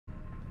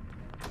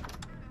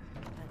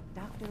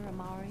Dr.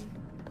 Amari?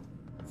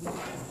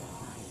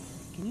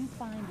 Can you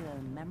find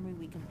a memory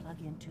we can plug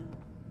into?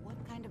 What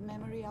kind of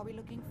memory are we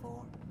looking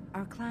for?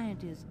 Our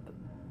client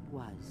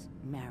was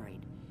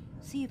married.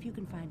 See if you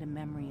can find a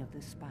memory of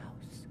the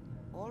spouse.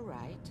 All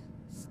right.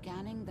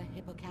 Scanning the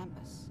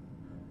hippocampus.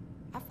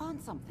 I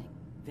found something.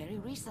 Very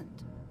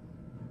recent.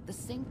 The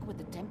sync with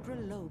the temporal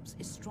lobes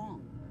is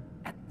strong.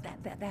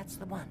 That's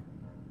the one.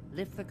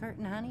 Lift the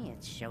curtain, honey.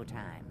 It's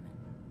showtime.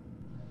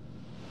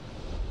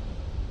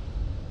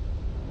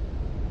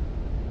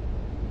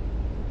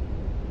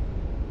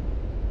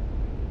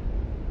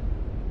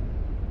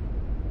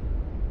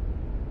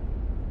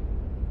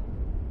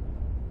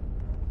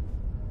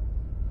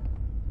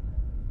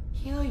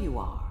 Here you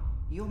are.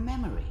 Your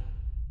memory.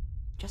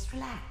 Just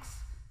relax.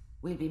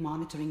 We'll be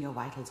monitoring your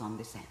vitals on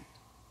this end.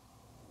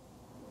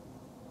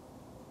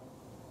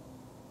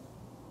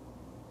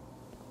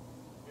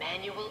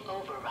 Manual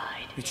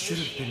override. It should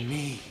have been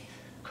me.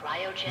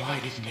 Cryogenic Why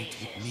didn't they stasis.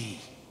 take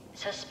me?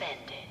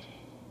 Suspended.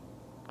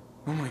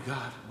 Oh my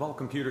god. Vault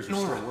computers are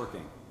Nora. still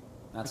working.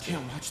 That's I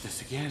can't good. watch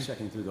this again.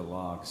 Checking through the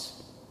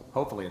logs.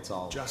 Hopefully it's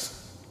all...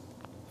 Just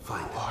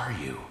find Who it. are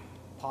you?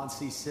 Pod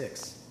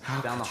C6. How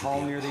down the could you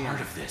hall be near a the part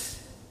end. of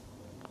this?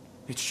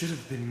 It should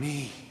have been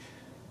me.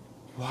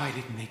 Why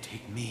didn't they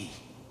take me?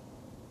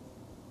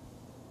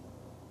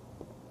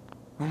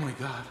 Oh my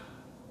god.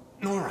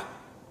 Nora!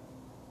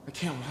 I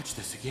can't watch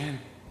this again.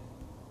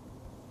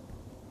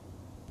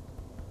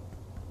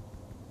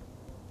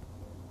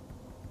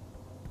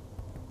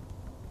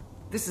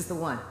 This is the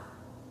one.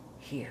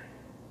 Here.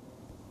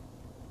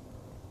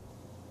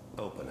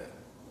 Open it.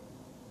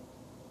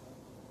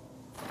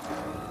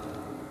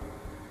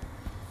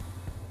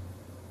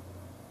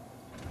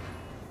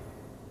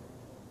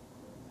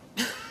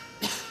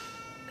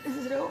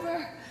 Is it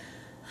over?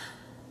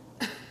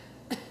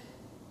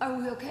 Are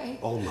we okay?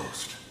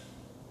 Almost.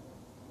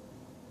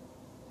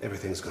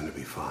 Everything's going to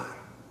be fine.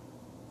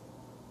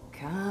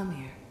 Come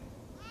here.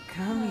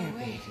 Come here,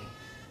 wait. baby.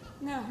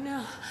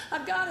 No,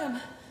 I've got him.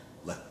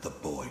 Let the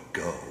boy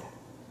go.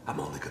 I'm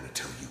only going to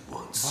tell you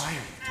once. Why are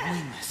you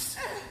doing this?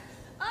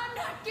 I'm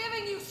not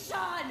giving you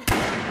Sean!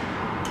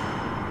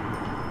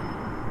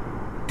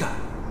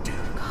 God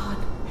damn it. God.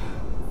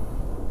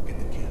 Get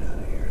the kid out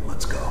of here.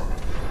 Let's go.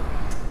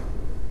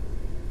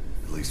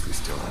 At least we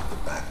still have the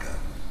backup.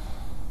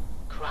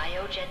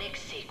 Cryogenic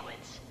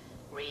sequence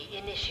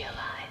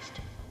reinitialized.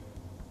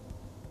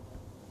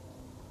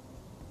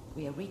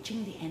 We are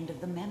reaching the end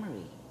of the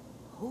memory.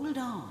 Hold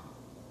on.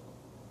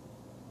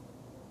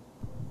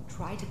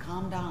 Try to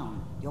calm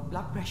down. Your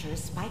blood pressure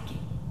is spiking.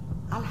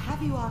 I'll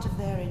have you out of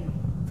there in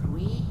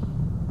 3,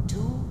 2,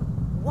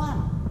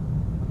 1.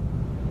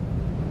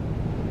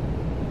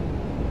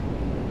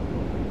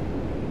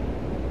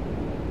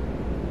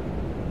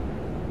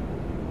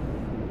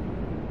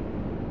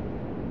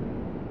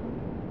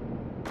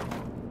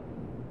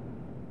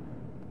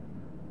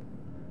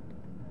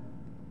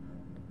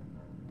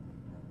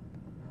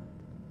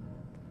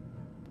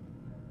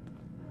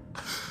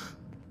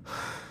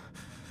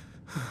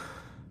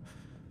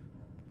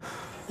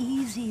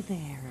 Easy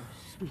there,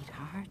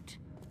 sweetheart.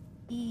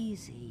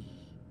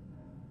 Easy.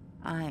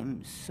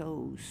 I'm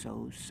so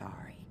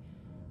sorry.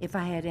 If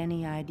I had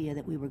any idea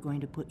that we were going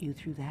to put you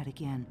through that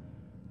again,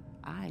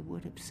 I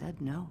would have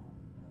said no.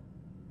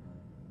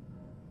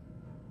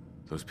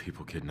 Those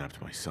people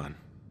kidnapped my son.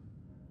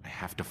 I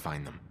have to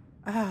find them.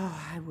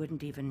 Oh, I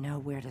wouldn't even know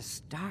where to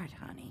start,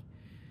 honey.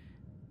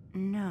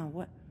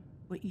 No,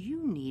 what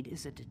you need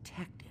is a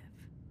detective.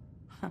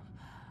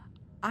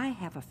 I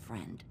have a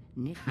friend,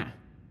 Nick.